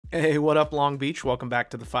Hey, what up, Long Beach? Welcome back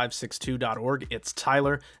to the 562.org. It's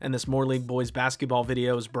Tyler, and this More League Boys basketball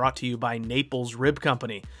video is brought to you by Naples Rib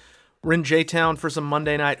Company. We're in J-Town for some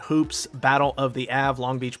Monday Night Hoops, Battle of the Ave.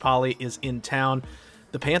 Long Beach Poly is in town.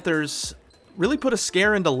 The Panthers really put a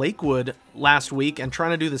scare into Lakewood last week and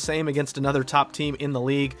trying to do the same against another top team in the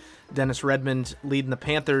league. Dennis Redmond leading the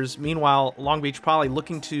Panthers. Meanwhile, Long Beach Poly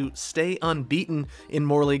looking to stay unbeaten in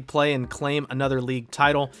more league play and claim another league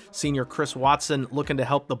title. Senior Chris Watson looking to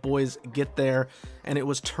help the boys get there. And it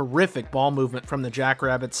was terrific ball movement from the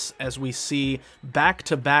Jackrabbits as we see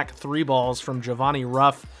back-to-back three balls from Giovanni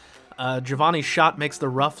Ruff. Giovanni's shot makes the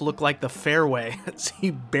rough look like the fairway as he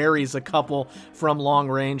buries a couple from long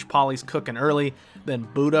range. Poly's cooking early, then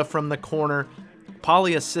Buddha from the corner.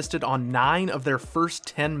 Poly assisted on 9 of their first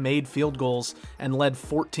 10 made field goals and led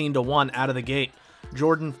 14-1 out of the gate.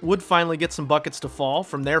 Jordan would finally get some buckets to fall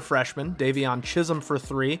from their freshman, Davion Chisholm for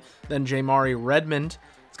 3, then Jamari Redmond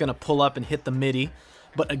is going to pull up and hit the midi.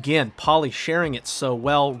 But again, Poly sharing it so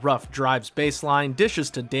well. Ruff drives baseline, dishes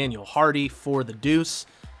to Daniel Hardy for the deuce.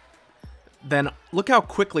 Then look how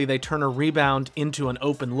quickly they turn a rebound into an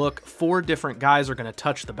open look. 4 different guys are going to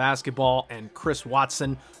touch the basketball, and Chris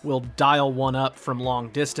Watson will dial one up from long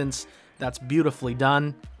distance. That's beautifully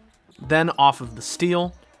done. Then off of the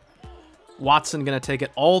steal, Watson going to take it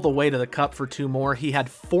all the way to the cup for 2 more. He had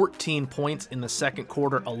 14 points in the second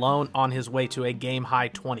quarter alone on his way to a game-high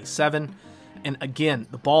 27. And again,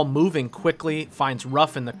 the ball moving quickly, finds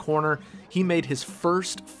Ruff in the corner. He made his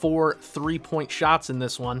first 4 3-point shots in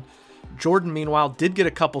this one. Jordan, meanwhile, did get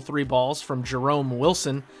a couple 3 balls from Jerome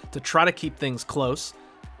Wilson to try to keep things close.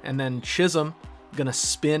 And then Chisholm going to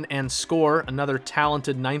spin and score, another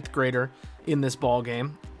talented 9th grader in this ball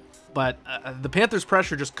game. But the Panthers'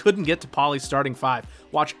 pressure just couldn't get to Poly's starting 5.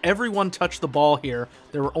 Watch everyone touch the ball here.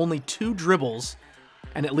 There were only 2 dribbles,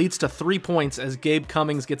 and it leads to 3 points as Gabe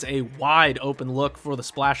Cummings gets a wide open look for the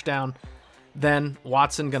splashdown. Then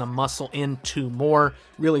Watson going to muscle in 2 more,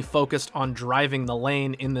 really focused on driving the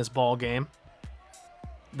lane in this ball game.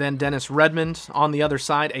 Then Dennis Redmond on the other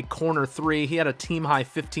side, a corner 3. He had a team-high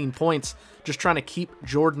 15 points, just trying to keep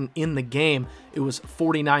Jordan in the game. It was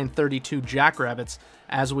 49-32 Jackrabbits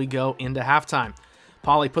as we go into halftime.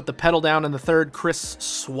 Poly put the pedal down in the third. Chris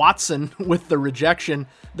Swatson with the rejection.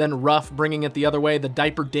 Then Ruff bringing it the other way. The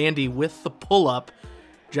diaper dandy with the pull-up.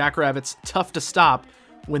 Jackrabbits tough to stop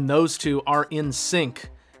when those two are in sync,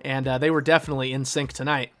 and they were definitely in sync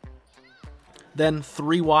tonight. Then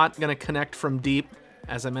 3-Watt going to connect from deep,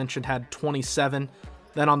 as I mentioned, had 27.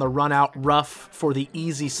 Then on the run out, Ruff for the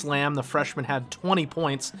easy slam. The freshman had 20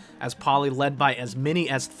 points as Poly led by as many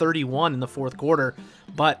as 31 in the fourth quarter,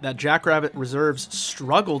 but that Jackrabbit reserves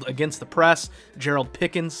struggled against the press. Gerald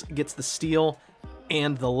Pickens gets the steal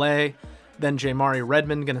and the lay. Then Jamari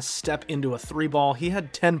Redmond going to step into a 3-ball. He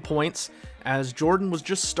had 10 points as Jordan was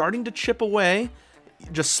just starting to chip away,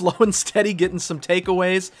 just slow and steady, getting some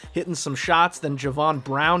takeaways, hitting some shots. Then Javon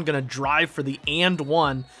Brown going to drive for the and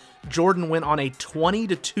 1. Jordan went on a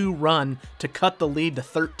 20-2 run to cut the lead to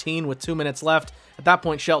 13 with 2 minutes left. At that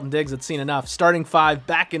point, Shelton Diggs had seen enough. Starting 5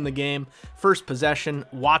 back in the game. First possession,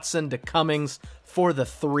 Watson to Cummings for the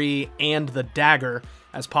 3 and the dagger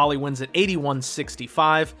as Poly wins at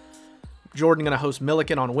 81-65. Jordan going to host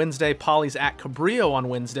Milliken on Wednesday. Poly's at Cabrillo on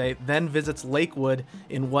Wednesday, then visits Lakewood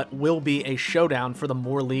in what will be a showdown for the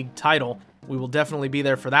Moore League title. We will definitely be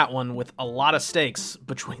there for that one with a lot of stakes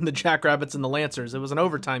between the Jackrabbits and the Lancers. It was an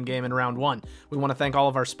overtime game in round 1. We want to thank all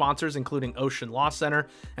of our sponsors, including Ocean Law Center.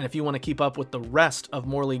 And if you want to keep up with the rest of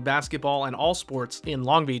Moore League basketball and all sports in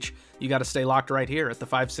Long Beach, you got to stay locked right here at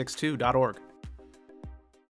the562.org.